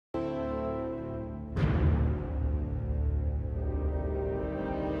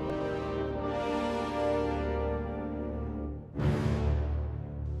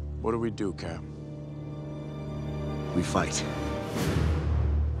What do we do, Cap? We fight.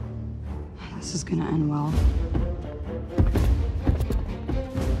 This is gonna end well.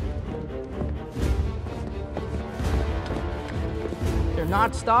 They're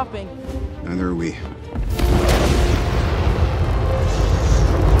not stopping. Neither are we.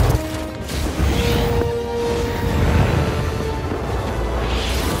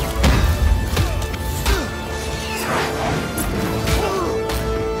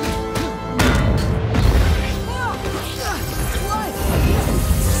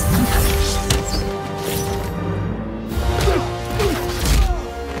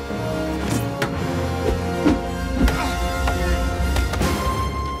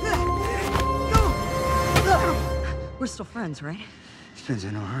 We're still friends, right? Depends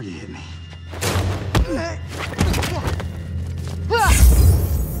on how hard you hit me.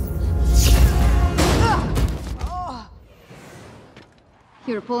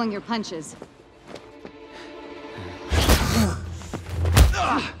 You were pulling your punches.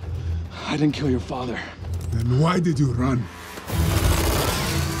 I didn't kill your father. Then why did you run?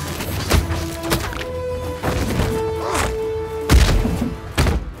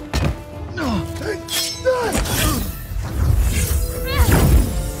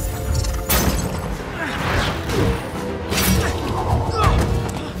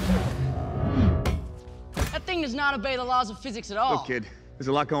 That thing does not obey the laws of physics at all. Look, kid, there's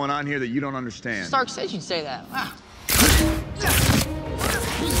a lot going on here that you don't understand. Stark said you'd say that. Wow.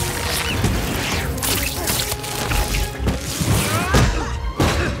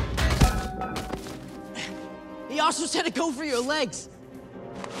 He also said to go for your legs.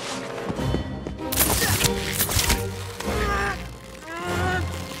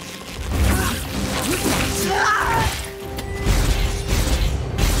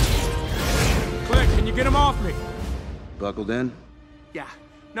 Click, can you get him off me? Buckled in? Yeah.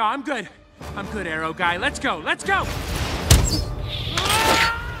 No, I'm good. I'm good, Arrow guy. Let's go, let's go!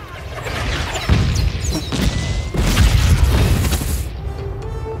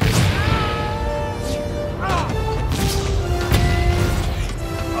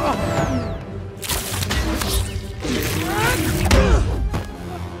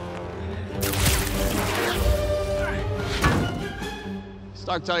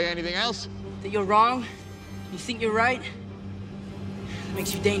 Stark tell you anything else? That you're wrong, you think you're right, that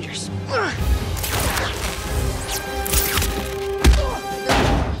makes you dangerous.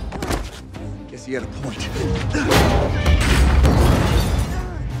 Guess he had a point.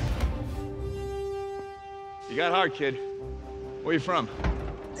 You got hard, kid. Where you from?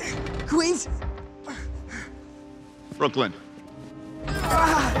 Queens? Brooklyn.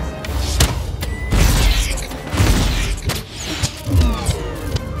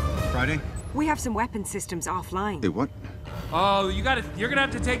 Friday? We have some weapon systems offline. Hey, what? Oh, you're gonna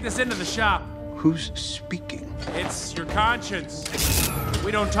have to take this into the shop. Who's speaking? It's your conscience.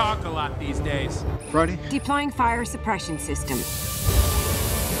 We don't talk a lot these days. Friday? Deploying fire suppression system.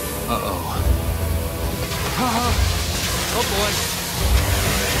 Uh-oh. Oh boy.